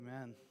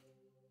Amen.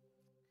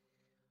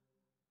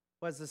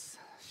 Was this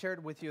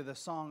shared with you the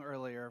song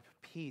earlier,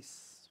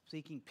 peace,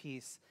 seeking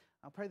peace.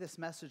 I pray this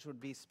message would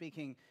be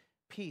speaking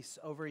peace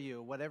over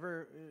you,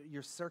 whatever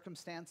your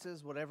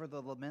circumstances, whatever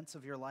the laments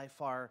of your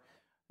life are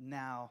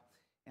now.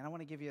 And I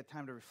want to give you a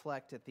time to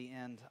reflect at the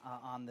end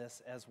on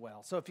this as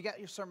well. So if you got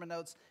your sermon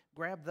notes,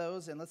 grab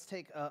those and let's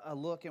take a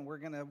look. And we're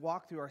going to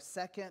walk through our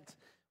second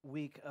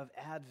week of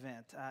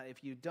Advent.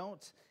 If you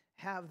don't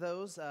have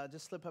those,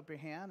 just slip up your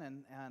hand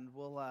and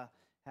we'll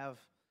have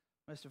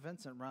Mr.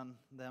 Vincent run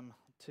them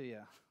to you.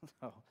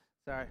 Oh,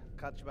 sorry,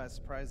 caught you by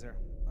surprise there.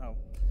 Oh,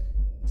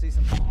 see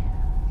some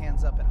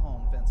hands up at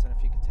home, Vincent,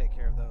 if you could take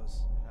care of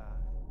those.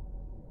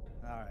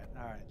 All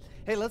right.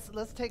 Hey,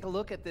 let's take a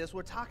look at this.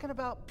 We're talking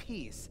about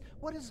peace.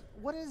 What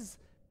is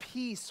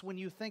peace when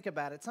you think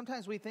about it?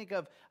 Sometimes we think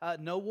of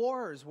no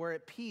wars. We're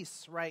at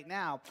peace right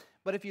now.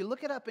 But if you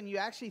look it up and you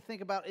actually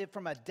think about it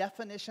from a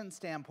definition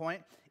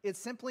standpoint, it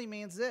simply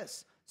means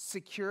this: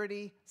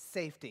 security,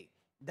 safety.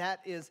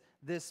 That is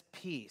this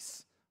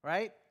peace,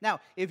 right? Now,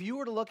 if you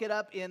were to look it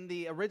up in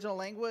the original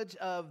language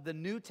of the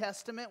New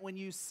Testament, when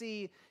you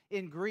see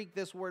in Greek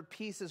this word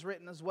peace is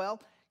written as well,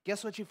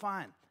 guess what you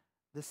find?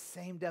 The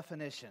same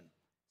definition,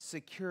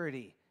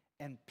 security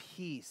and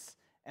peace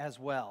as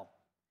well.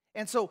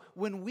 And so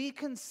when we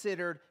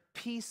considered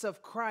peace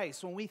of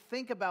Christ, when we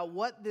think about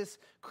what this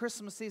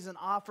Christmas season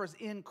offers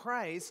in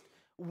Christ,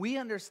 we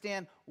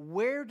understand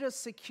where does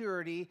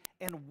security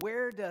and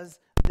where does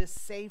this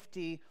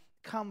safety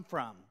come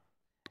from.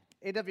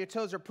 A.W.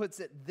 Tozer puts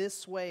it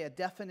this way, a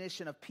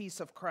definition of peace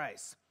of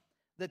Christ: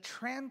 the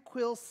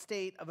tranquil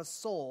state of a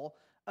soul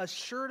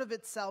assured of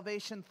its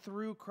salvation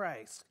through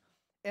Christ,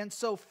 and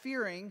so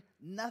fearing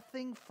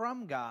nothing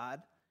from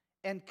God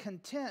and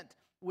content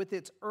with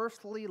its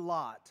earthly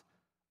lot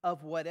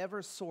of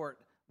whatever sort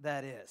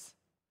that is.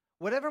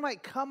 Whatever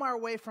might come our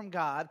way from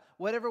God,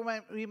 whatever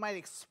we might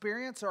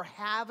experience or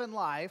have in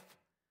life,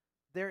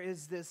 there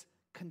is this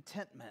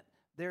contentment.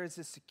 There is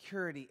this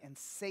security and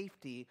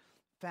safety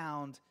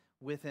found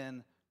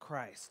within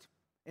Christ.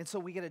 And so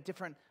we get a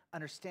different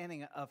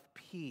understanding of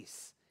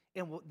peace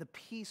and the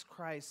peace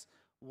Christ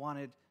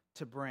wanted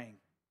to bring.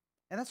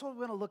 And that's what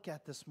we're going to look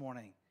at this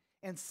morning.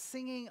 And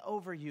singing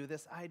over you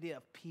this idea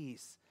of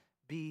peace,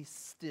 be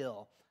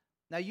still.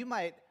 Now you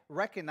might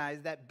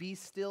recognize that be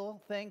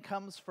still thing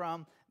comes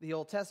from the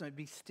Old Testament.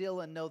 Be still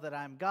and know that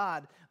I'm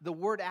God. The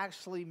word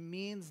actually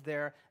means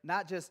there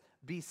not just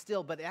be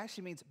still, but it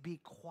actually means be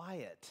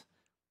quiet,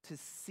 to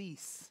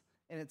cease.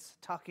 And it's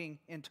talking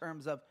in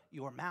terms of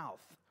your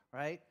mouth,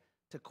 right?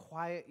 To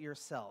quiet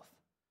yourself.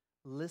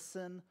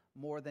 Listen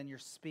more than you're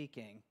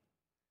speaking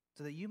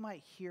so that you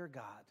might hear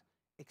God,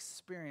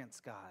 experience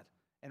God,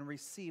 and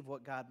receive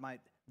what God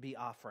might be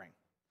offering.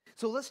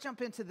 So let's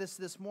jump into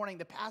this morning.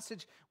 The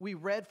passage we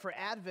read for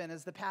Advent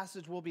is the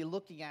passage we'll be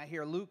looking at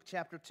here, Luke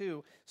chapter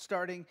 2,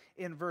 starting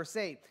in verse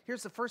 8.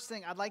 Here's the first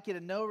thing I'd like you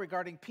to know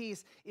regarding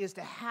peace is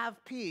to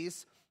have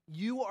peace,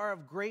 you are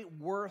of great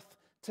worth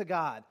to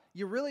God.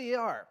 You really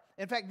are.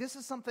 In fact, this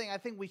is something I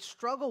think we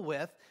struggle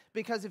with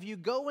because if you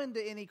go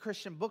into any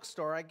Christian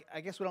bookstore,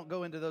 I guess we don't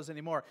go into those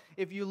anymore.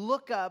 If you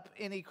look up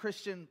any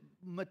Christian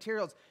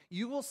materials,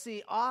 you will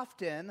see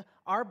often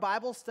our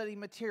Bible study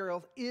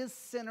material is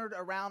centered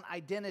around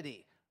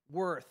identity,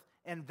 worth,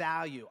 and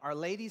value. Our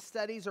ladies'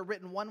 studies are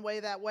written one way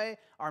that way.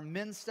 Our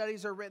men's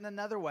studies are written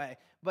another way.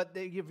 But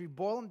if you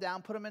boil them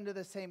down, put them into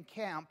the same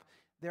camp,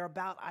 they're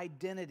about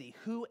identity.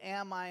 Who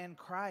am I in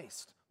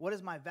Christ? What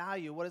is my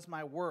value? What is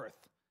my worth?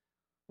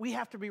 We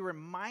have to be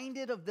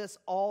reminded of this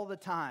all the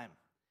time.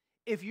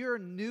 If you're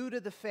new to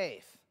the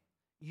faith,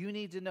 you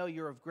need to know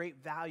you're of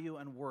great value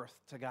and worth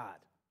to God.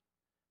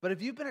 But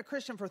if you've been a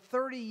Christian for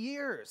 30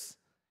 years,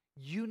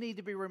 you need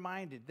to be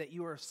reminded that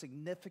you are of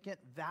significant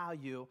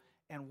value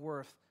and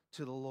worth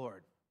to the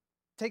Lord.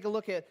 Take a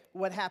look at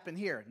what happened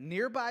here.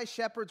 Nearby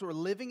shepherds were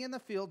living in the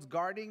fields,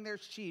 guarding their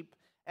sheep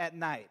at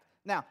night.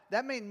 Now,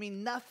 that may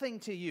mean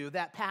nothing to you,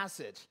 that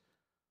passage.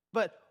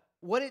 But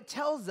what it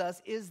tells us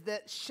is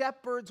that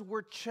shepherds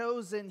were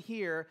chosen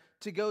here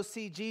to go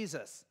see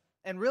Jesus.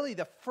 And really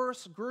the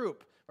first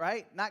group,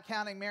 right, not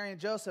counting Mary and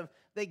Joseph,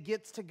 they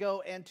gets to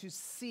go and to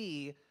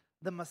see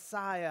the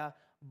Messiah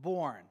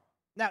born.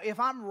 Now, if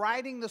I'm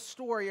writing the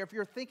story, or if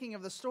you're thinking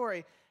of the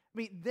story, I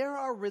mean, there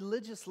are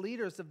religious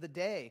leaders of the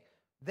day.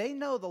 They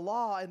know the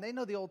law and they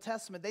know the Old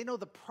Testament. They know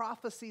the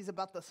prophecies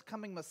about the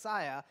coming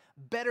Messiah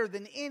better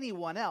than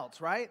anyone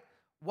else, right?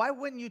 Why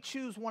wouldn't you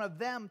choose one of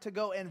them to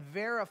go and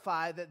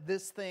verify that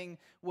this thing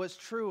was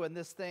true and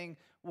this thing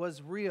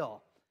was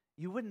real?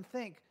 You wouldn't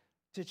think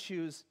to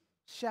choose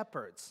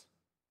shepherds.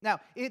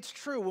 Now, it's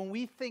true when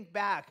we think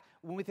back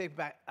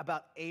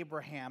about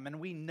Abraham,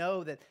 and we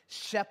know that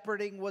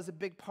shepherding was a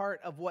big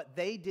part of what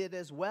they did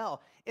as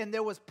well. And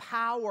there was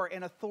power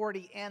and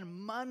authority and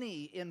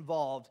money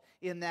involved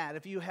in that.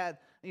 If you had,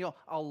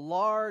 a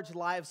large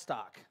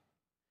livestock,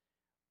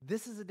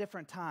 this is a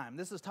different time.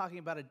 This is talking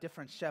about a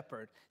different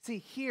shepherd. See,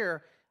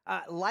 here,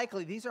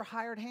 likely these are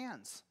hired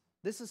hands.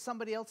 This is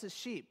somebody else's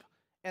sheep,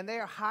 and they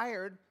are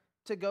hired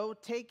to go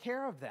take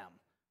care of them.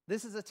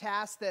 This is a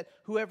task that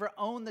whoever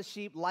owned the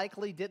sheep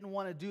likely didn't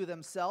want to do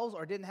themselves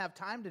or didn't have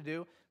time to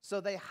do,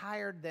 so they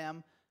hired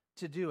them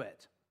to do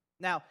it.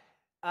 Now,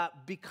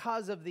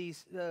 because of the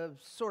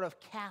sort of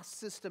caste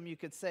system, you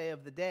could say,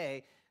 of the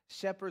day,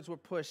 shepherds were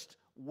pushed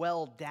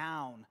well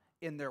down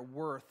in their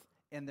worth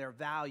and their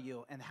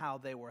value and how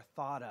they were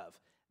thought of.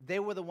 They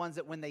were the ones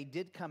that when they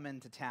did come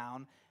into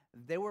town,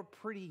 they were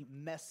pretty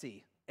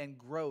messy and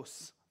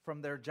gross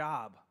from their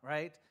job,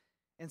 right?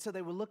 And so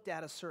they were looked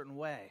at a certain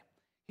way.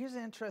 Here's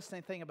an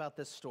interesting thing about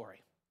this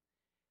story.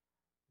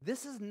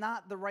 This is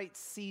not the right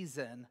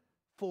season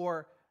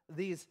for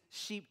these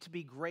sheep to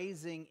be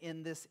grazing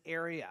in this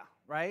area,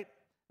 right?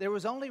 There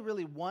was only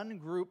really one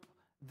group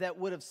that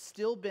would have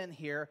still been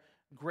here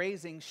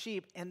grazing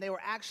sheep, and they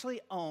were actually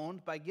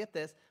owned by, get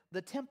this,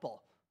 the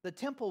temple. The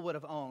temple would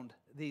have owned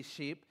these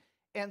sheep,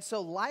 and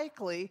so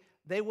likely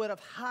they would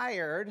have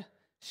hired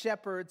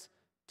shepherds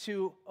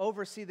to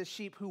oversee the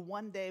sheep who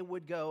one day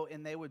would go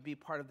and they would be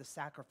part of the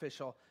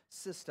sacrificial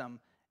system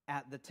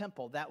at the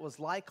temple. That was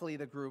likely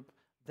the group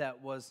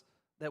that was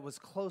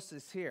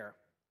closest here.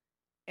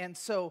 And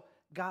so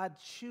God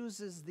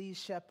chooses these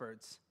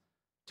shepherds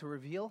to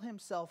reveal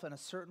himself in a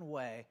certain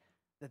way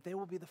that they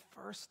will be the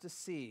first to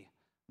see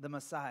the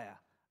Messiah.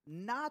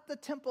 Not the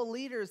temple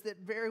leaders that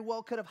very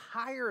well could have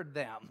hired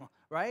them,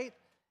 right?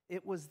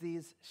 It was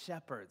these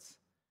shepherds.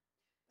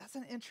 That's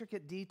an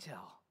intricate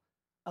detail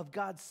of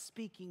God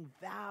speaking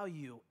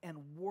value and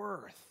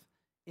worth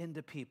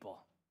into people.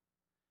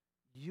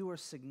 You are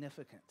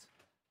significant.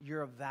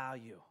 You're of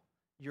value.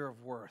 You're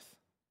of worth.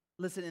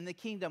 Listen, in the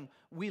kingdom,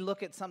 we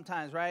look at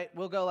sometimes, right?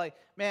 We'll go like,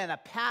 man, a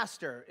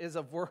pastor is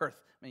of worth.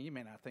 I mean, you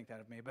may not think that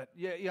of me, but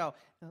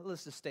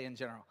let's just stay in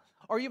general.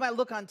 Or you might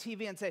look on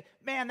TV and say,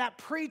 man, that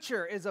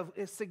preacher is of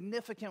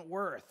significant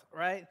worth,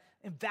 right?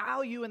 And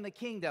value in the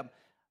kingdom,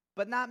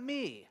 but not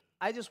me.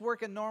 I just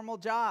work a normal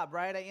job,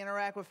 right? I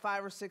interact with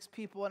 5 or 6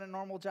 people in a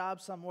normal job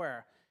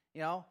somewhere,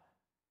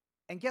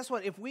 And guess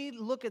what? If we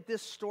look at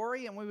this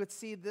story and we would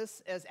see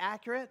this as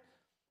accurate,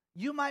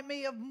 you might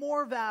be of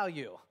more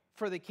value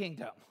for the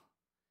kingdom,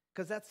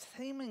 because that's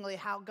seemingly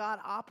how God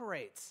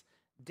operates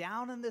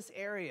down in this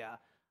area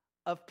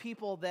of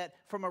people that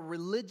from a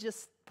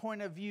religious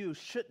point of view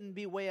shouldn't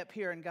be way up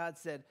here. And God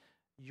said,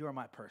 you're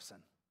my person.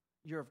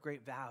 You're of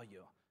great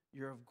value.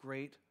 You're of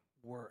great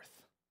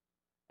worth.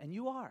 And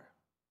you are.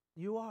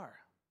 You are.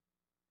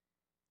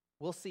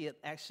 We'll see it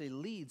actually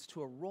leads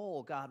to a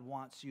role God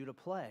wants you to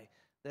play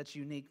that's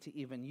unique to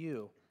even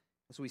you,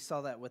 as we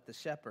saw that with the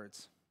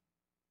shepherds.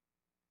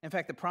 In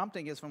fact, the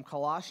prompting is from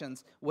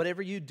Colossians.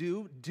 Whatever you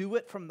do, do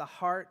it from the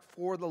heart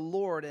for the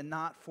Lord and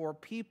not for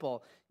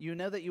people. You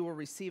know that you will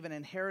receive an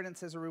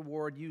inheritance as a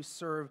reward. You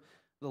serve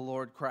the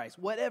Lord Christ.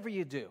 Whatever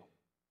you do,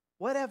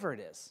 whatever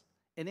it is,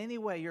 in any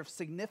way, you're of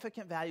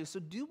significant value. So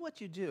do what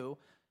you do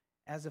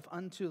as if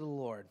unto the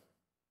Lord.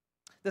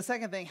 The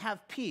second thing,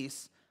 have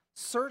peace.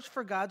 Search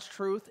for God's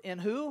truth in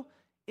who?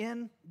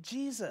 In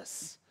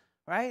Jesus,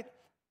 right?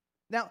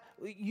 Now,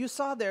 you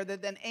saw there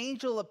that an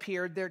angel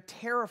appeared. They're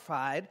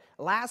terrified.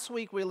 Last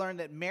week, we learned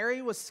that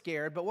Mary was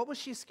scared, but what was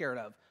she scared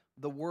of?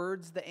 The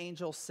words the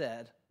angel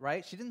said,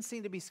 right? She didn't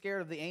seem to be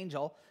scared of the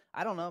angel.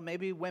 I don't know,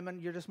 maybe women,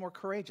 you're just more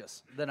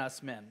courageous than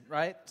us men,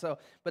 right?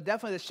 But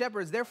definitely the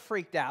shepherds, they're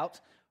freaked out,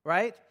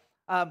 right?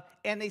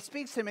 And he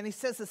speaks to him, and he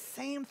says the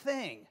same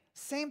thing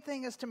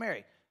as to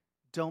Mary.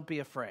 Don't be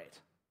afraid.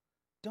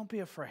 Don't be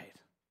afraid.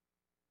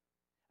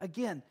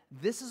 Again,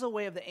 this is a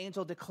way of the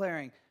angel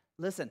declaring,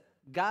 listen,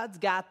 God's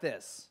got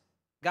this.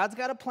 God's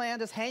got a plan.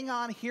 Just hang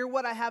on. Hear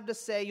what I have to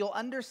say. You'll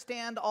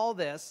understand all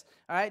this.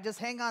 All right? Just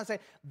hang on and say,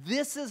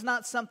 this is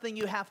not something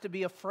you have to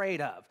be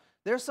afraid of.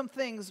 There's some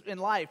things in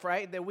life,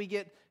 right, that we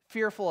get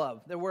fearful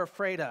of, that we're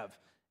afraid of.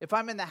 If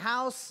I'm in the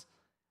house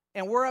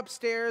and we're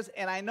upstairs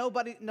and I know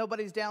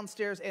nobody's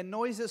downstairs and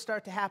noises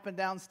start to happen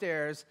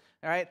downstairs,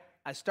 all right,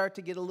 I start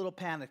to get a little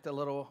panicked, a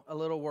little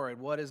worried.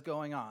 What is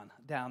going on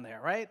down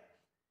there, right?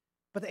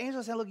 But the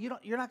angel said, look,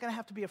 you're not going to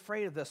have to be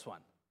afraid of this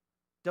one.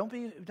 Don't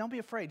be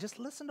afraid. Just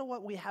listen to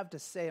what we have to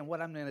say and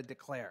what I'm going to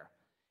declare.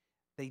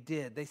 They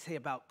did. They say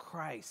about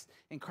Christ,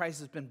 and Christ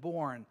has been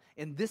born,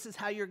 and this is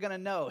how you're going to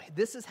know.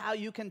 This is how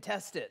you can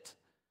test it.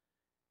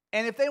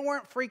 And if they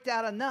weren't freaked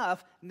out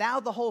enough, now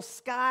the whole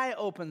sky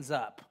opens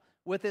up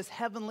with this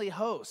heavenly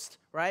host,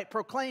 right?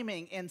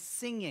 Proclaiming and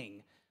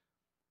singing.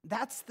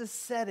 That's the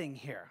setting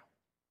here.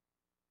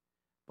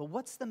 But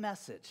what's the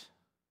message?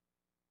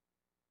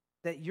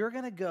 That you're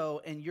going to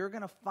go and you're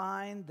going to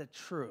find the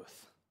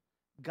truth.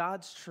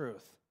 God's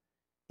truth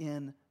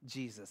in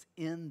Jesus,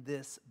 in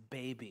this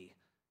baby.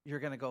 You're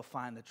going to go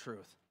find the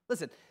truth.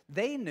 Listen,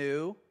 they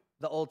knew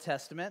the Old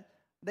Testament.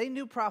 They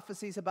knew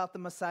prophecies about the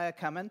Messiah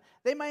coming.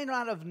 They might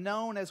not have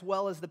known as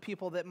well as the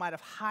people that might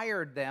have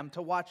hired them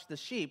to watch the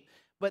sheep,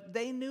 but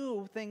they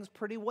knew things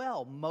pretty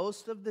well.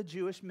 Most of the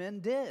Jewish men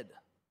did.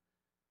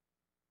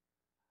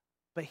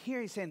 But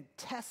here he's saying,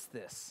 test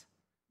this.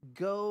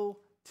 Go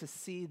to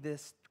see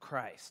this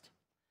Christ.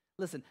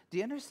 Listen, do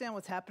you understand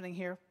what's happening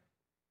here?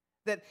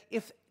 That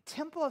if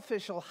temple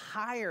official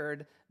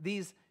hired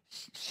these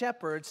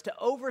shepherds to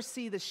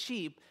oversee the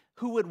sheep,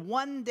 who would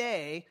one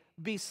day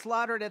be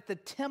slaughtered at the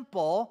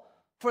temple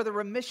for the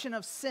remission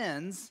of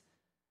sins,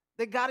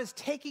 that God is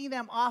taking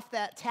them off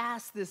that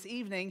task this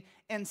evening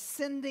and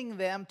sending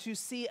them to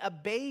see a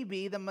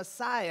baby, the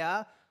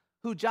Messiah,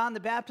 who John the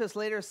Baptist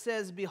later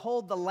says,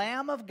 behold, the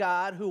Lamb of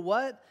God, who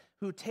what?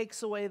 Who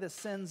takes away the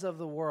sins of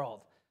the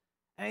world.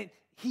 I mean,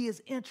 he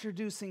is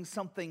introducing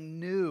something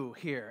new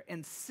here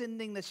and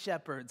sending the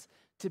shepherds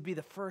to be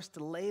the first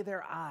to lay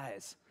their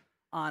eyes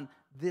on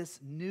this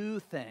new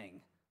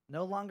thing.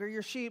 No longer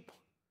your sheep,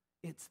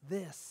 it's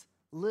this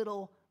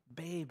little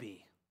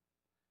baby.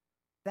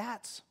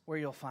 That's where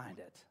you'll find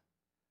it.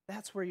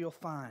 That's where you'll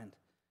find.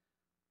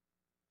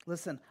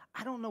 Listen,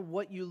 I don't know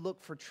what you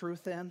look for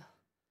truth in.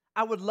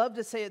 I would love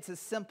to say it's as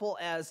simple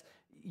as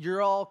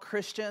you're all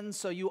Christians,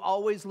 so you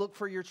always look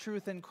for your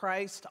truth in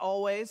Christ,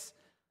 always.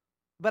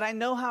 But I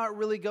know how it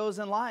really goes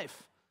in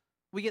life.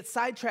 We get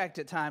sidetracked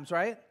at times,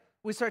 right?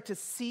 We start to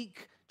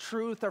seek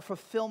truth or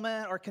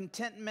fulfillment or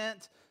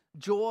contentment,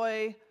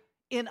 joy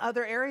in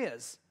other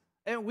areas.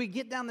 And we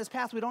get down this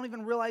path, we don't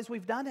even realize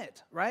we've done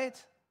it,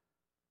 right?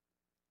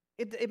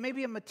 It may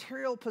be a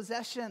material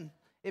possession.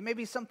 It may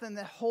be something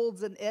that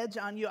holds an edge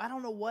on you. I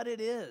don't know what it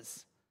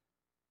is.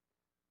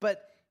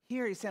 But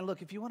here he's saying,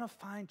 look, if you want to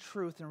find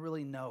truth and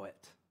really know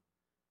it,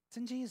 it's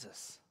in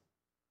Jesus.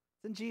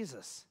 It's in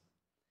Jesus.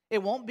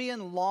 It won't be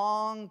in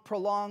long,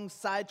 prolonged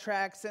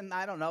sidetracks and,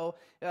 I don't know,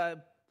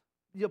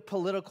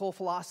 political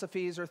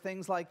philosophies or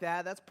things like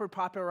that. That's pretty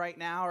popular right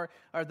now,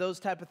 or those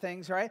type of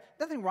things, right?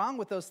 Nothing wrong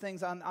with those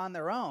things on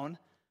their own,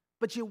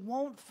 but you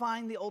won't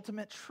find the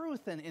ultimate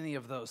truth in any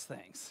of those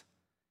things.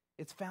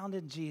 It's found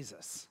in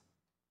Jesus.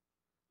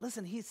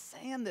 Listen, he's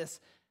saying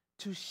this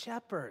to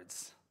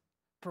shepherds,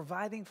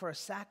 providing for a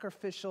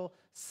sacrificial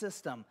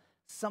system,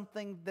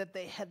 something that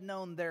they had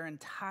known their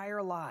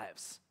entire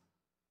lives.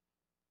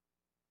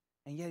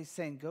 And yet he's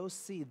saying, go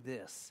see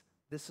this.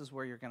 This is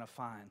where you're going to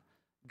find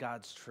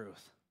God's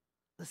truth.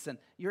 Listen,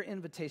 your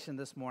invitation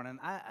this morning,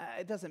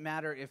 it doesn't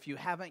matter if you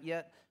haven't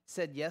yet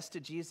said yes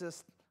to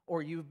Jesus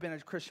or you've been a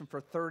Christian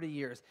for 30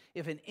 years.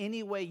 If in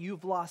any way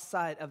you've lost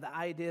sight of the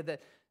idea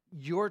that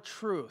your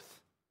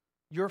truth,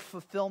 your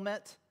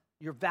fulfillment,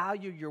 your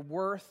value, your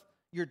worth,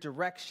 your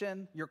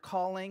direction, your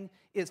calling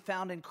is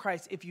found in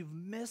Christ. If you've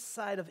missed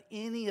sight of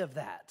any of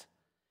that,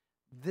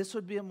 this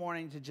would be a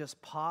morning to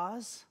just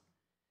pause,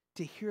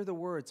 to hear the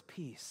words,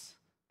 peace,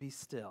 be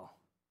still,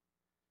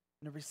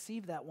 and to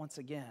receive that once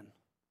again,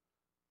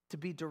 to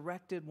be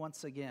directed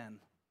once again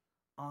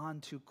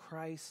onto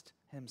Christ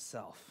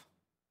himself.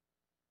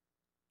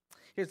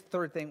 Here's the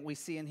third thing we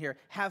see in here.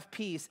 Have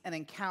peace. An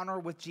encounter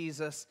with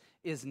Jesus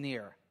is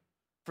near.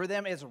 For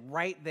them, it's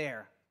right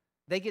there.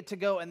 They get to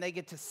go and they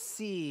get to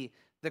see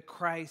the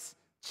Christ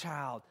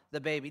child, the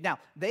baby. Now,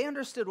 they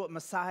understood what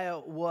Messiah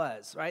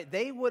was, right?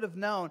 They would have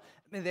known.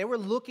 I mean, they were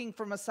looking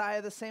for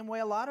Messiah the same way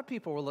a lot of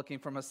people were looking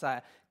for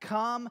Messiah.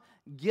 Come,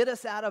 get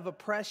us out of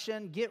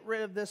oppression, get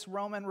rid of this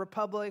Roman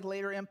Republic,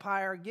 later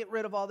empire, get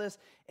rid of all this,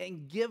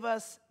 and give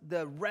us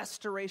the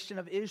restoration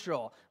of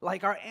Israel,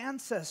 like our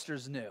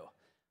ancestors knew.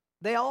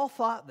 They all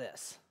thought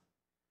this.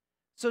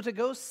 So to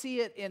go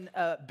see it in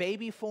a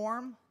baby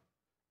form,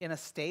 in a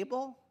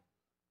stable,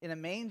 in a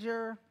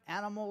manger,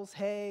 animals,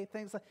 hay,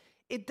 things like,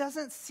 it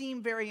doesn't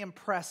seem very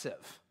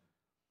impressive.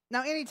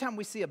 Now, anytime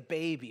we see a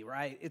baby,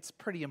 right, it's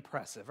pretty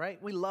impressive,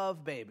 right? We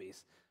love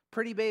babies.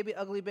 Pretty baby,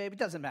 ugly baby,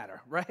 doesn't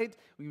matter, right?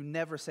 We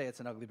never say it's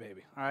an ugly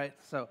baby, all right?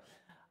 So,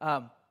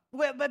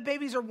 but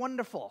babies are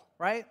wonderful,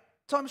 right?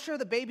 So I'm sure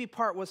the baby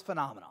part was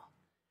phenomenal.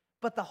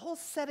 But the whole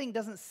setting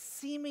doesn't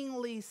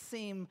seemingly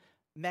seem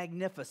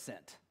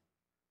magnificent.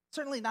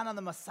 Certainly not on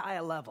the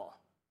Messiah level.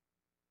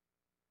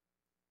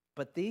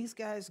 But these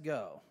guys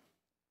go.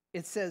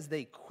 It says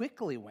they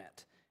quickly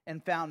went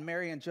and found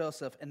Mary and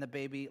Joseph and the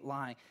baby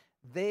lying.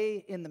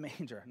 They in the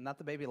manger, not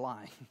the baby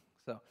lying.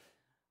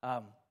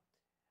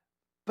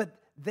 But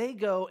they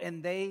go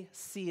and they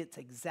see it's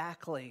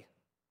exactly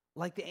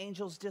like the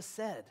angels just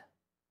said.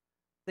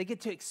 They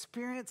get to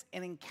experience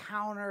and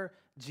encounter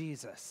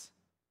Jesus.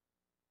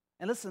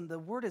 And listen, the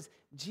word is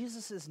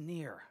Jesus is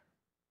near.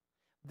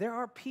 There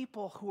are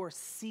people who are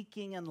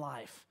seeking in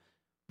life.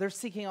 They're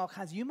seeking all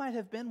kinds. You might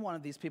have been one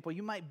of these people.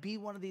 You might be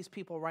one of these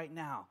people right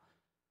now.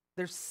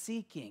 They're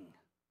seeking.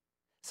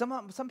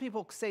 Some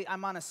people say,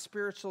 I'm on a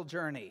spiritual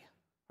journey,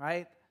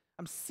 right?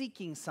 I'm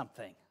seeking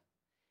something.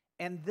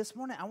 And this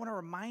morning, I want to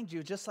remind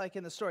you, just like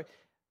in the story,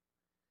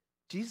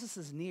 Jesus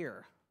is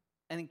near.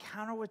 An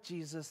encounter with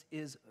Jesus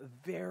is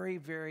very,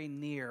 very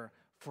near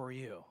for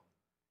you.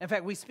 In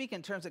fact, we speak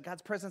in terms that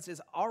God's presence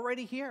is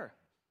already here,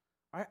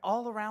 right?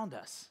 All around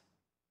us.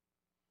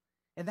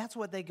 And that's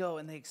what they go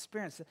and they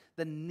experience,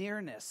 the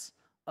nearness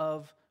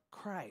of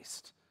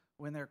Christ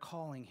when they're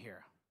calling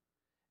here.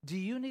 Do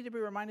you need to be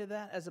reminded of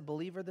that as a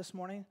believer this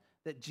morning,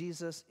 that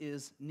Jesus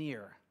is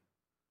near?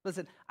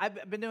 Listen,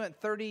 I've been doing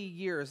 30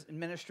 years in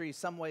ministry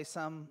some way,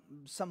 some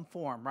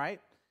form,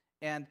 right?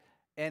 And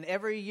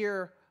every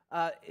year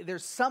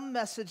there's some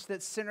message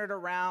that's centered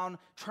around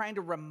trying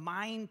to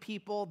remind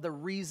people the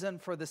reason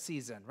for the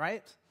season,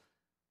 right?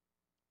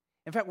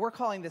 In fact, we're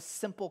calling this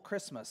Simple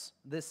Christmas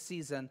this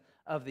season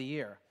of the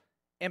year.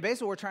 And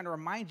basically, we're trying to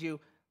remind you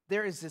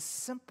there is this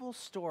simple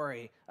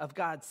story of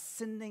God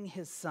sending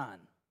his son.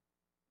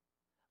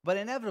 But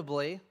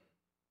inevitably,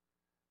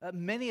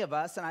 many of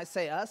us, and I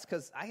say us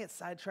because I get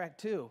sidetracked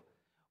too,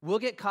 we'll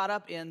get caught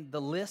up in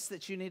the list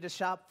that you need to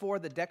shop for,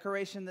 the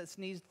decoration that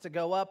needs to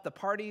go up, the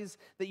parties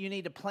that you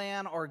need to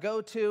plan or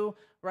go to,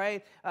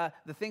 right?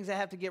 The things that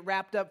have to get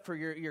wrapped up for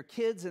your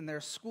kids and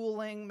their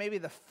schooling, maybe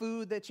the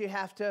food that you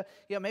have to,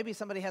 maybe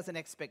somebody has an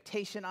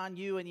expectation on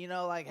you and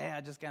like, hey,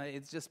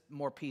 it's just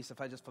more peace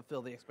if I just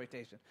fulfill the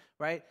expectation,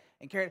 right?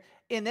 And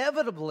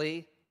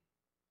inevitably,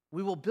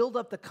 we will build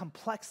up the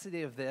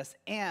complexity of this,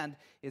 and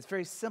it's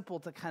very simple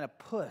to kind of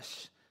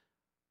push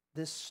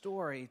this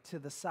story to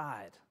the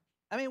side.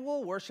 I mean,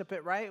 we'll worship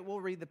it, right?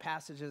 We'll read the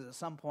passages at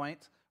some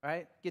point,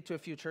 right? Get to a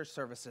few church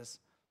services.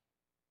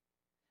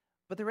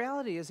 But the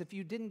reality is, if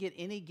you didn't get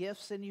any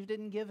gifts, then you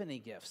didn't give any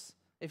gifts.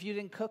 If you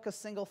didn't cook a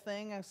single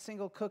thing, a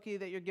single cookie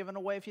that you're giving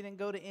away, if you didn't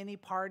go to any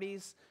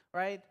parties,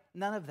 right?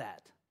 None of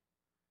that.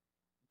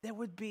 There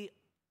would be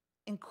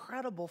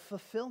incredible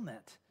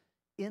fulfillment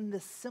in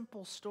this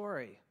simple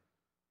story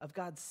of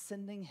God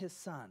sending his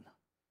son.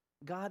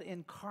 God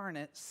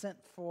incarnate sent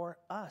for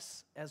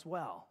us as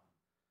well.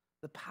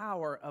 The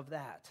power of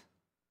that.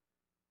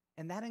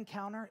 And that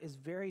encounter is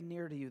very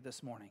near to you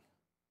this morning.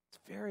 It's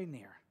very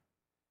near.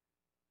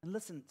 And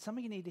listen, some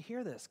of you need to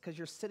hear this because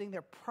you're sitting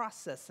there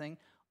processing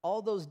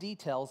all those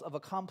details of a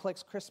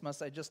complex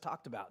Christmas I just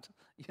talked about.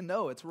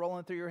 It's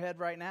rolling through your head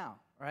right now,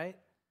 right?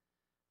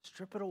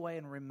 Strip it away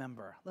and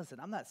remember. Listen,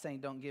 I'm not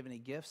saying don't give any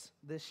gifts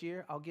this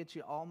year. I'll get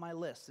you all my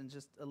lists in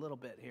just a little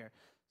bit here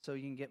so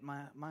you can get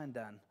mine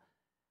done.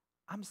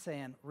 I'm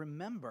saying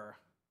remember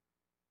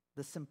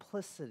the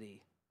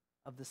simplicity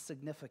of the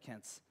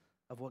significance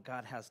of what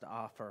God has to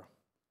offer.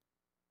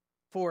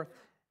 Fourth,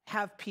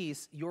 have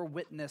peace. Your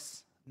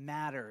witness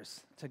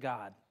matters to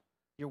God.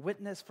 Your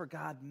witness for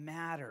God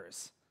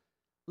matters.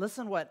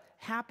 Listen what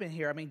happened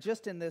here. I mean,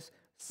 just in this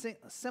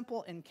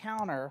simple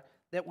encounter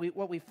that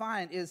what we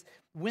find is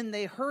when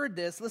they heard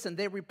this, listen,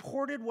 they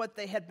reported what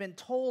they had been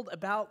told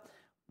about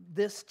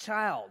this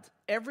child.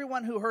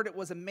 Everyone who heard it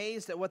was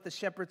amazed at what the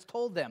shepherds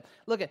told them.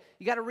 Look,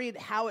 you got to read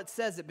how it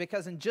says it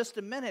because in just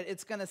a minute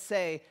it's going to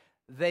say,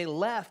 they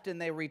left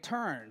and they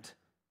returned.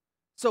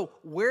 So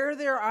where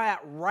they're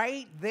at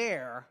right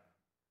there,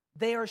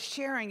 they are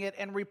sharing it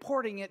and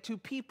reporting it to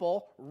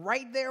people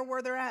right there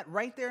where they're at,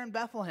 right there in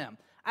Bethlehem.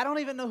 I don't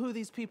even know who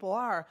these people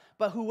are,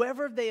 but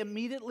whoever they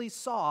immediately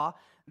saw,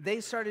 they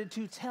started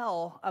to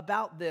tell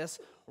about this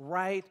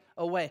right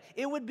away.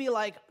 It would be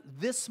like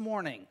this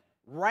morning,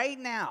 right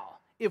now,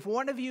 if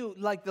one of you,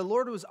 like the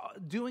Lord was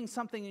doing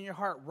something in your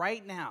heart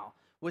right now,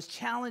 was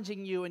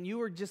challenging you and you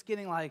were just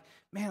getting like,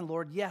 man,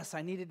 Lord, yes,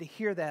 I needed to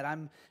hear that.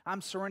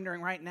 I'm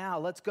surrendering right now.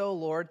 Let's go,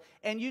 Lord.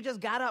 And you just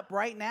got up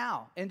right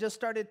now and just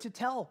started to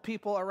tell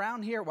people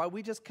around here while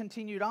we just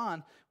continued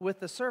on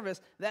with the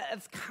service.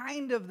 That's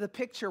kind of the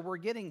picture we're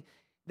getting.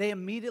 They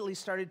immediately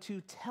started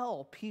to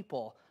tell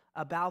people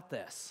about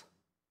this.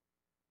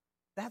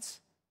 It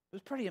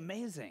was pretty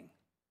amazing.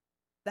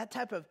 That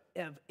type of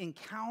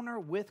encounter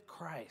with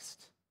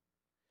Christ.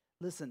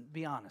 Listen,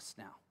 be honest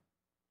now.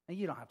 And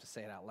you don't have to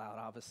say it out loud,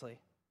 obviously.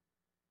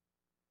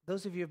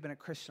 Those of you who have been a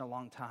Christian a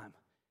long time,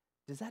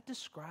 does that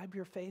describe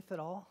your faith at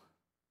all?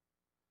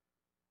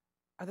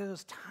 Are there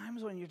those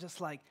times when you're just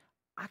like,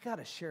 I got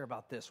to share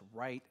about this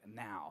right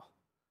now.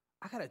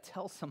 I got to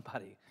tell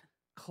somebody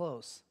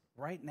close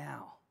right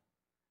now.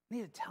 I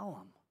need to tell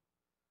them.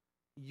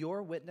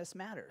 Your witness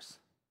matters.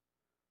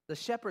 The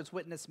shepherd's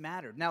witness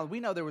mattered. Now,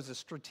 we know there was a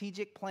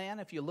strategic plan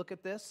if you look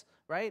at this,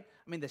 right?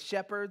 I mean, the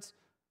shepherds,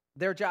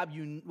 their job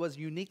was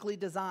uniquely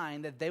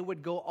designed that they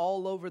would go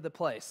all over the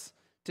place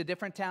to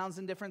different towns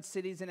and different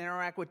cities and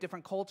interact with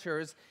different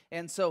cultures.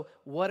 And so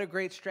what a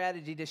great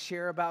strategy to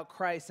share about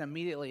Christ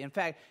immediately. In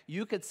fact,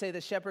 you could say the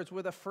shepherds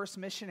were the first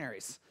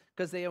missionaries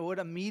because they would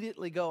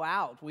immediately go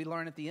out, we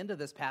learn at the end of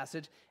this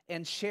passage,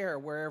 and share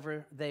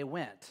wherever they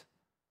went.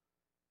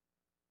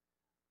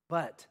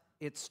 But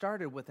it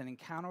started with an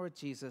encounter with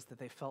Jesus that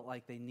they felt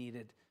like they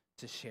needed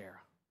to share.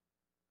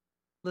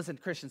 Listen,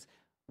 Christians,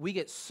 we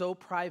get so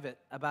private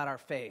about our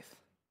faith,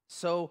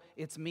 so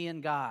it's me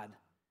and God,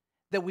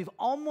 that we've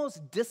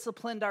almost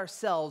disciplined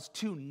ourselves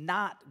to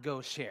not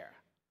go share.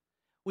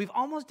 We've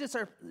almost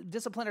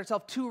disciplined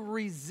ourselves to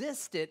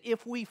resist it.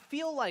 If we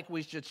feel like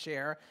we should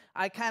share,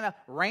 I kind of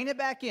rein it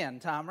back in,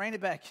 Tom, rein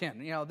it back in.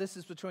 This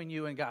is between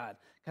you and God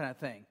kind of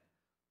thing.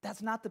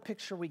 That's not the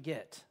picture we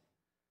get.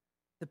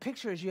 The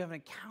picture is you have an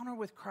encounter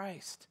with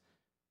Christ.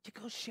 You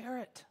go share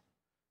it.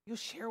 You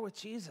share with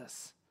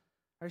Jesus.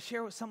 Or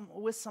share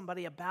with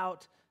somebody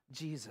about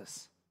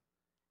Jesus.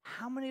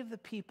 How many of the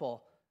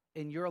people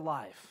in your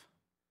life,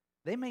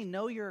 they may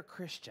know you're a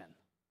Christian.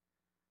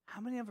 How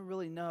many of them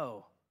really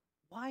know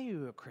why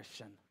you're a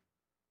Christian?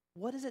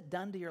 What has it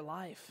done to your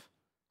life?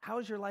 How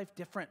is your life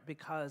different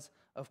because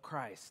of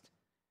Christ?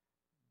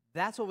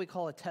 That's what we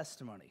call a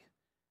testimony.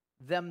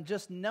 Them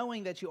just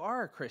knowing that you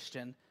are a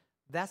Christian,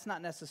 that's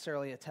not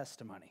necessarily a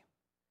testimony.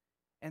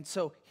 And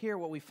so here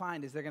what we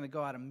find is they're going to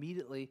go out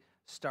immediately,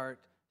 start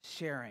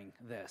sharing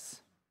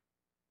this.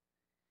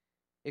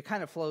 It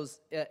kind of flows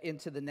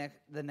into the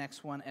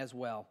next one as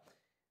well.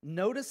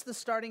 Notice the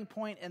starting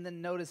point and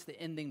then notice the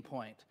ending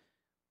point.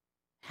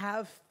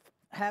 Have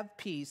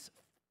peace,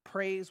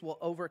 praise will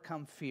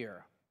overcome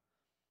fear.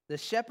 The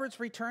shepherds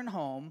returned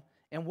home,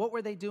 and what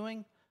were they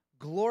doing?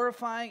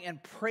 Glorifying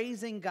and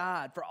praising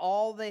God for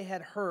all they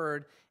had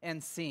heard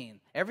and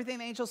seen. Everything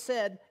the angel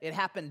said, it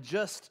happened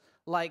just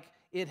like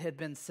it had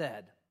been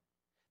said.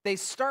 They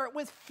start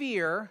with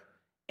fear,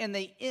 and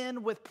they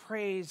end with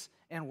praise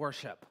and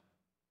worship.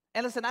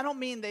 And listen, I don't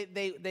mean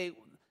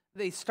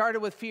they started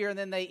with fear and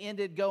then they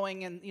ended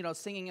going and,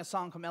 singing a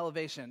song from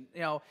Elevation.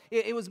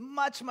 It was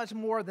much, much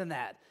more than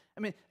that.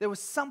 I mean, there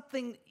was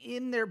something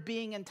in their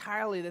being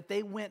entirely that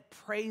they went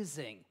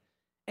praising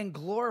and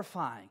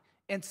glorifying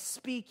and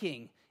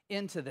speaking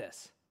into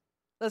this.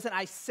 Listen,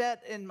 I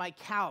sat in my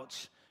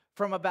couch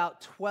from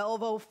about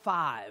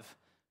 12:05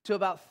 to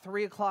about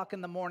 3 o'clock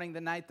in the morning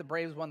the night the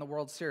Braves won the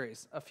World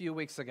Series a few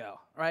weeks ago,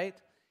 right?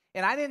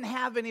 And I didn't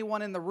have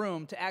anyone in the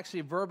room to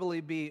actually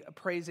verbally be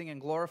praising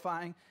and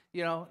glorifying,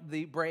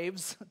 the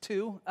Braves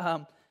too.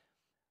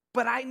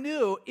 But I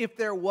knew if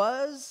there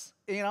was,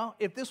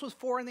 if this was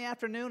 4 p.m.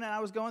 and I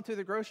was going through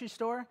the grocery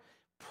store,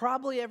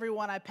 probably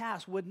everyone I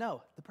passed would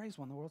know the Braves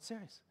won the World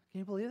Series. Can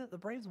you believe it? The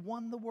Braves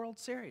won the World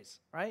Series,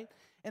 right?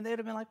 And they'd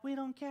have been like, we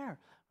don't care,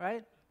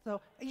 right?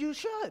 So you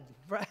should,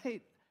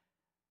 right?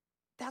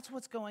 That's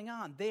what's going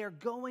on. They are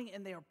going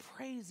and they are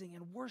praising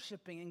and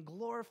worshiping and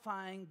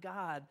glorifying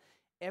God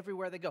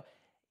everywhere they go.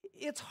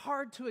 It's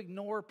hard to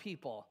ignore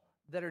people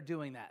that are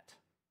doing that.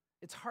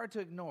 It's hard to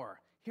ignore.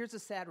 Here's a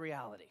sad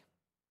reality.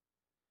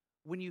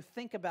 When you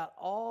think about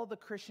all the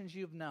Christians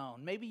you've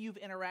known, maybe you've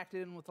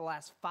interacted with the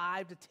last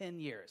 5 to 10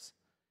 years,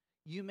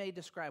 you may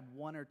describe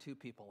 1 or 2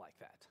 people like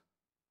that.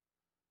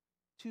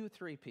 2,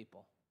 3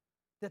 people.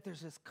 That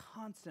there's this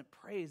constant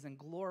praise and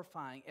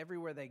glorifying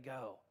everywhere they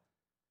go.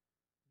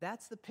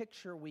 That's the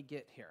picture we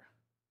get here.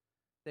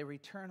 They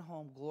return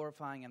home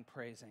glorifying and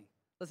praising.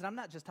 Listen, I'm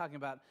not just talking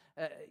about,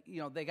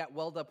 they got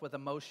welled up with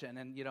emotion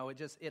and,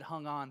 it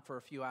hung on for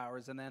a few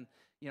hours and then,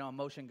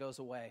 emotion goes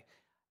away.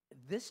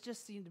 This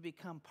just seemed to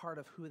become part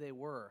of who they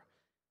were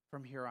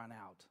from here on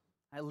out.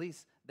 At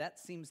least that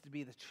seems to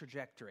be the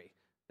trajectory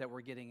that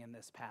we're getting in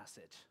this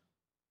passage.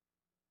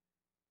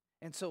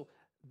 And so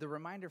the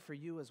reminder for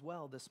you as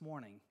well this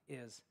morning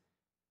is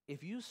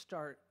if you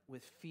start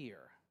with fear,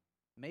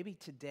 maybe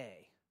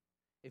today,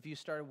 if you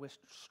started with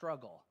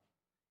struggle,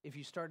 if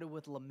you started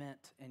with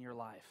lament in your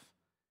life,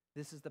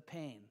 this is the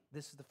pain,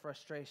 this is the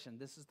frustration,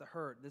 this is the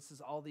hurt, this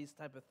is all these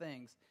type of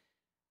things.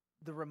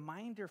 The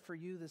reminder for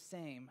you the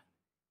same,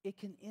 it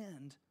can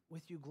end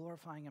with you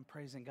glorifying and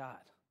praising God.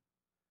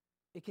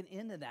 It can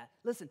end in that.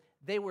 Listen,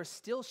 they were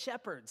still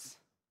shepherds.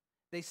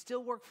 They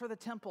still worked for the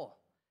temple.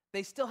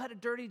 They still had a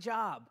dirty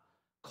job.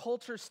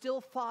 Culture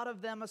still thought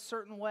of them a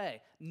certain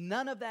way.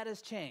 None of that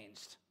has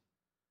changed.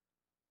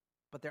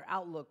 But their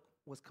outlook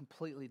was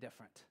completely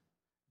different.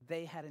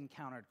 They had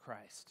encountered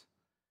Christ,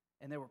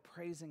 and they were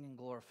praising and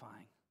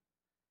glorifying.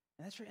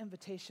 And that's your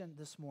invitation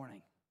this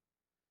morning.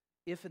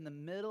 If in the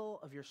middle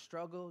of your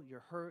struggle,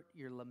 your hurt,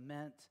 your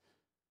lament,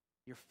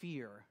 your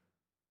fear,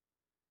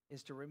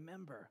 is to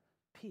remember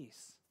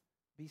peace,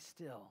 be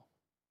still,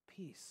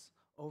 peace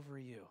over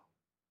you.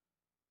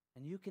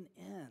 And you can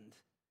end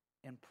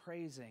in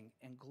praising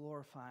and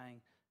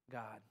glorifying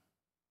God.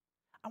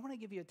 I want to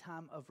give you a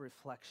time of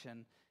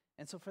reflection.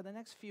 And so for the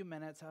next few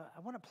minutes, I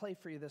want to play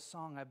for you this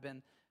song I've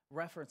been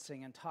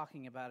referencing and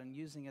talking about and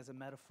using as a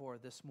metaphor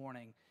this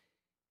morning,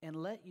 and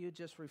let you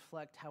just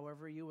reflect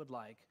however you would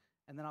like,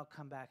 and then I'll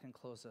come back and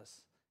close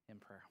us in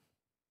prayer.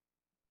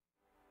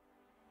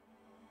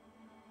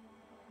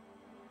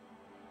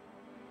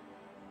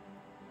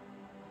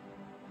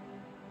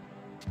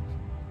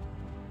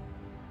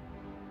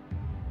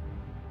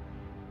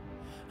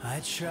 I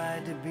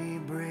tried to be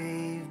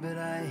brave, but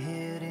I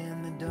hid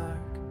in the dark.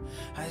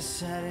 I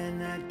sat in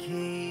that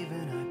cave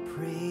and I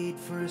prayed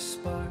for a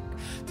spark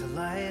to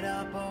light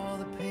up all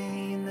the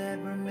pain that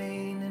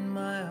remained in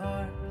my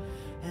heart.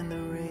 And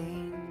the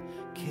rain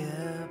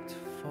kept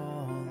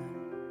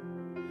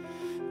falling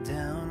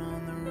down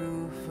on the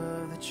roof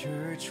of the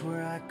church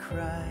where I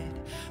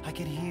cried. I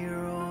could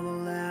hear all the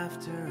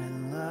laughter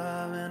and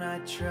love, and I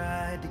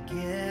tried to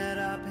get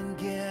up and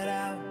get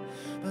out,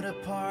 but a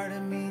part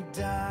of me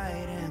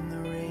died, and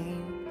the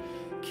rain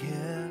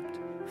kept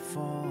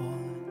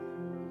falling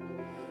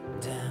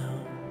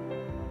down.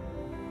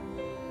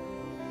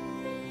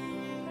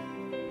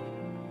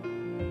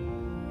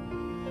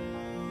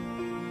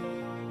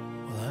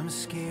 Well, I'm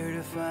scared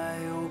if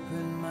I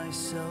open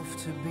myself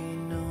to be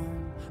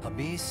known, I'll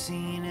be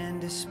seen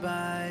and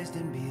despised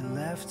and be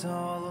left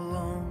all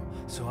alone.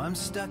 So I'm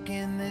stuck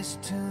in this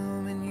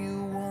tomb and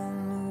you won't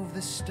move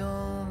the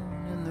stone,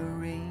 and the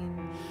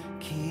rain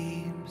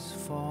keeps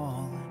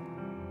falling.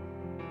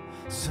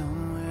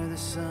 Somewhere the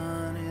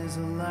sun is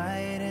a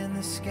light in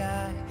the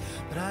sky,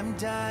 but I'm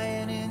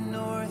dying in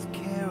North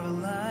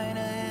Carolina,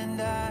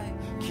 and I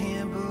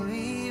can't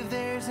believe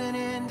there's an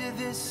end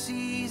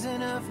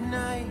season of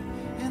night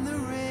and the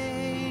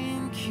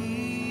rain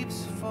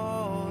keeps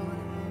falling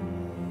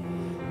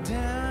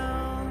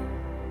down,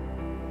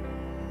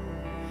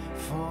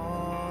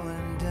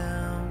 falling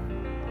down,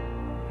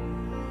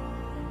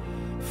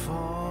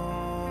 falling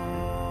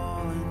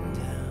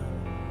down.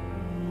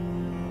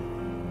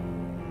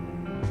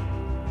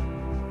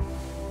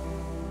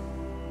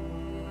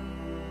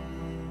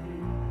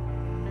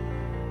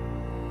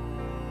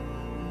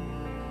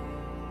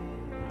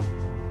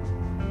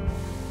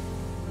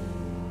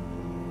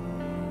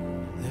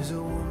 There's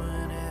a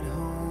woman at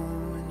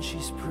home and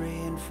she's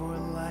praying for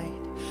light.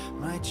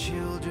 My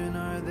children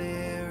are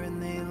there and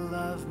they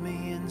love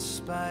me in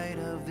spite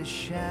of the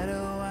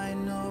shadow I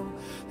know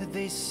that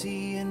they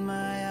see in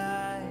my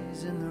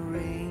eyes, and the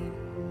rain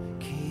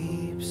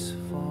keeps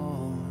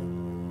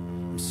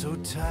falling. I'm so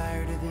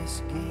tired of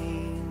this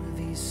game, of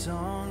these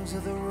songs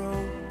of the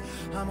road.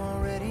 I'm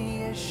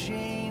already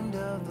ashamed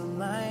of the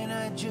line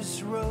I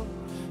just wrote,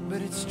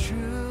 but it's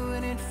true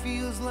and it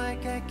feels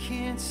like I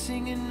can't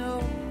sing a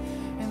note,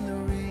 and the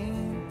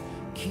rain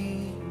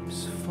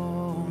keeps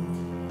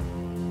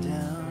falling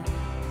down,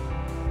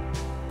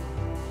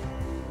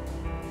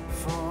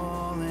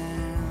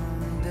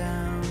 falling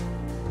down,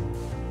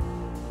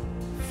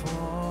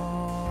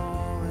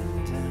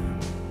 falling down.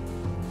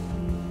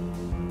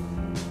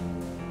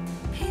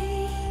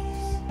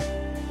 Peace,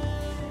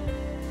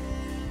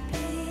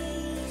 be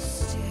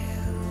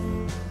still.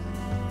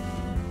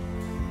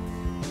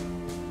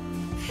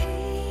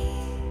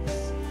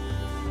 Peace,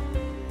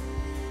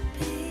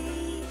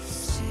 be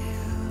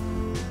still.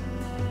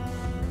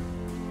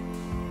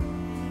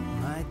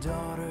 My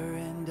daughter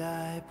and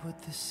I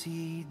put the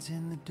seeds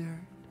in the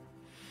dirt,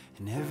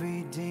 and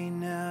every day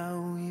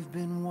now we've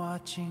been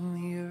watching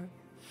the earth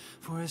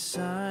for a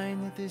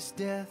sign that this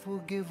death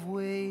will give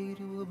way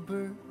to a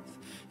birth,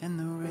 and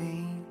the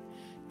rain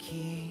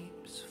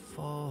keeps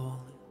falling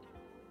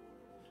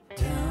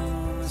down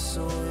on the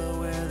soil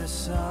where the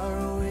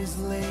sorrow is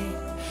laid,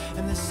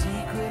 and the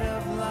secret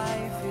of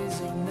life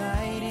is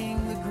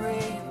igniting the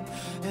grave.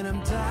 And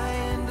I'm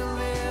dying to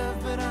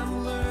live, but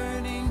I'm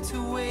learning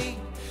to wait,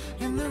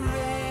 and the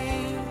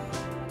rain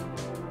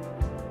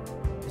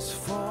is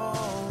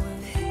falling.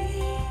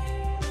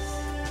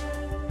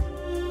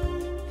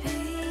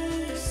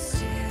 Be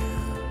still.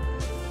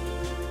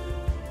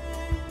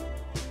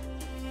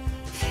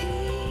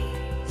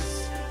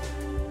 Peace,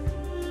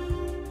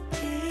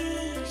 be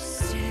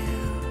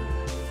still.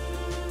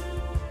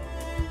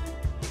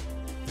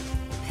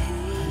 I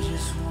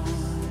just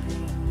wanna be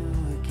new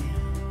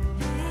again.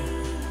 Be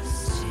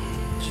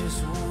still. Just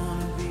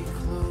wanna be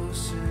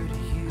closer to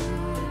you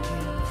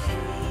again.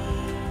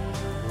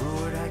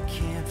 Lord, I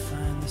can't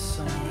find the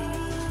song.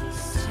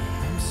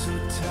 I'm so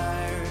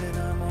tired and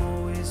I'm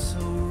always so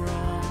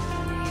wrong.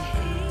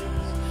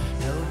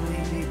 Help me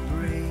be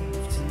brave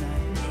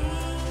tonight.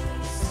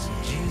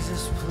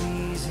 Jesus,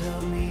 please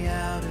help me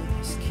out of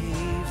this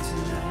cave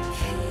tonight.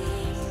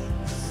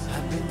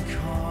 I've been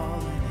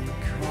calling and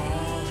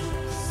calling.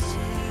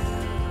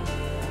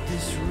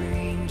 This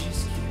rain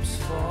just keeps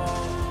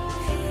falling.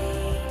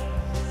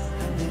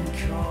 I've been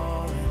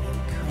calling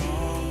and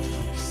calling,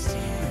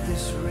 but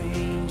this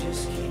rain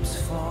just keeps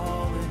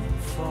falling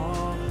and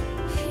falling.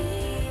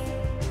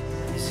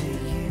 Is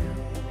it you?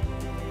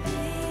 Be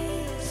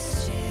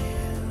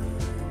still.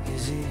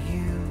 Is it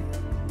you?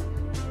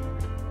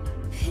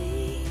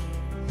 Peace,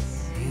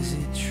 Is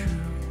it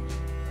true?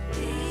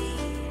 be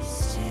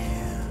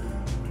still.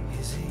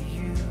 Is it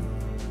you?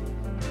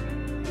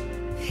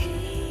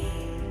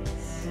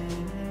 Peace,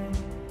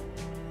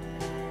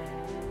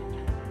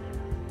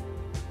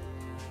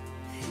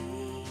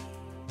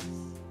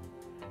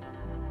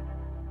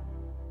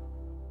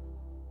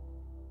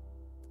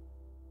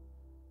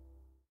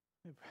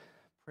 We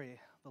pray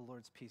the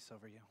Lord's peace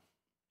over you.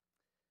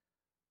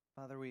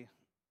 Father, we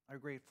are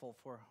grateful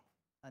for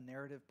a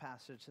narrative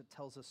passage that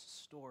tells us a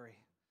story.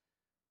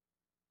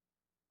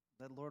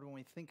 That, Lord, when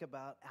we think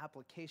about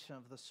application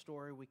of the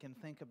story, we can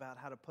think about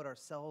how to put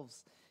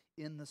ourselves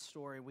in the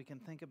story. We can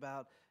think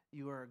about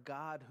you are a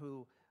God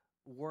who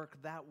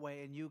worked that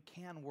way, and you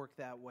can work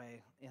that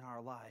way in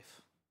our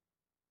life.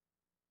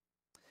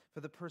 For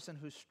the person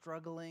who's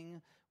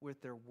struggling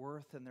with their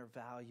worth and their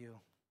value,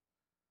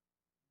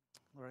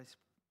 Lord,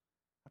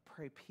 I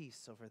pray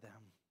peace over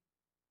them.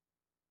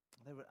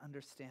 They would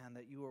understand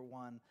that you are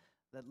one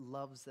that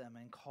loves them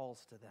and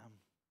calls to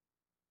them.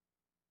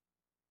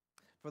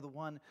 For the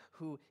one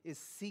who is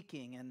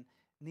seeking and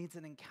needs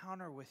an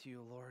encounter with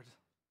you, Lord,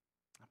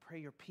 I pray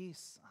your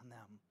peace on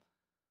them,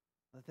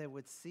 that they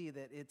would see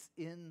that it's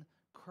in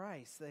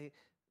Christ.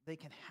 They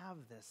can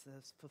have this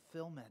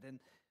fulfillment.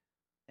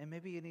 And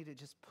maybe you need to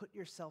just put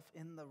yourself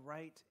in the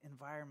right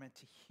environment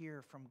to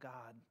hear from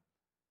God.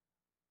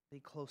 Be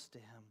close to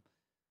him,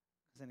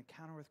 because an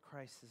encounter with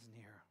Christ is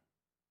near.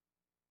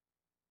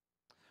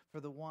 For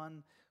the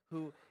one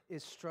who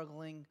is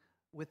struggling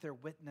with their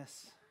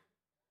witness,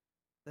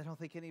 they don't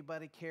think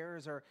anybody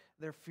cares, or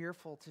they're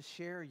fearful to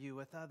share you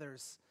with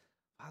others,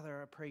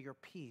 Father, I pray your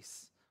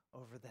peace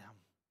over them.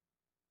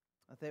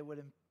 that they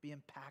would be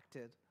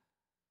impacted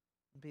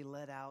and be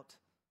led out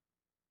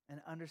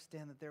and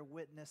understand that their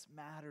witness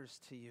matters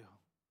to you,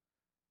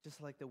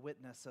 just like the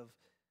witness of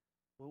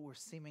what were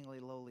seemingly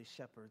lowly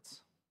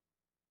shepherds.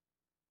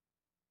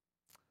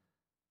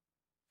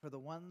 For the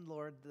one,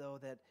 Lord, though,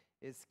 that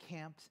is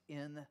camped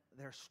in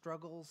their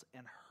struggles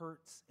and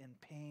hurts and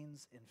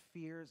pains and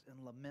fears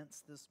and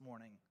laments this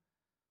morning,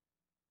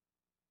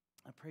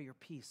 I pray your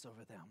peace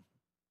over them,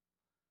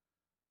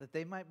 that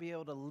they might be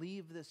able to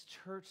leave this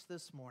church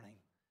this morning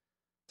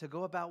to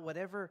go about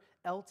whatever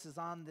else is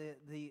on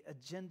the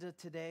agenda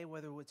today,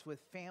 whether it's with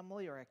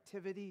family or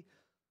activity,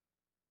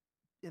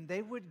 and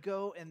they would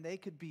go and they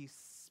could be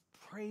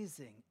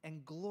praising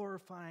and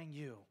glorifying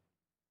you.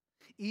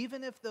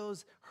 Even if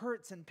those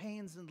hurts and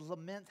pains and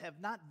laments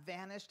have not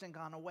vanished and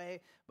gone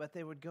away, but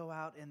they would go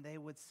out and they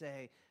would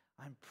say,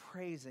 I'm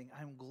praising,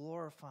 I'm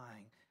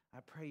glorifying. I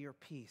pray your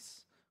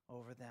peace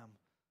over them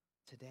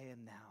today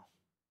and now.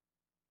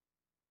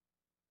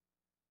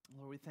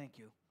 Lord, we thank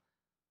you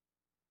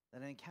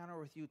that an encounter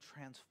with you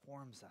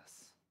transforms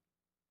us.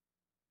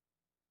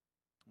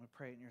 We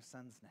pray it in your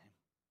Son's name.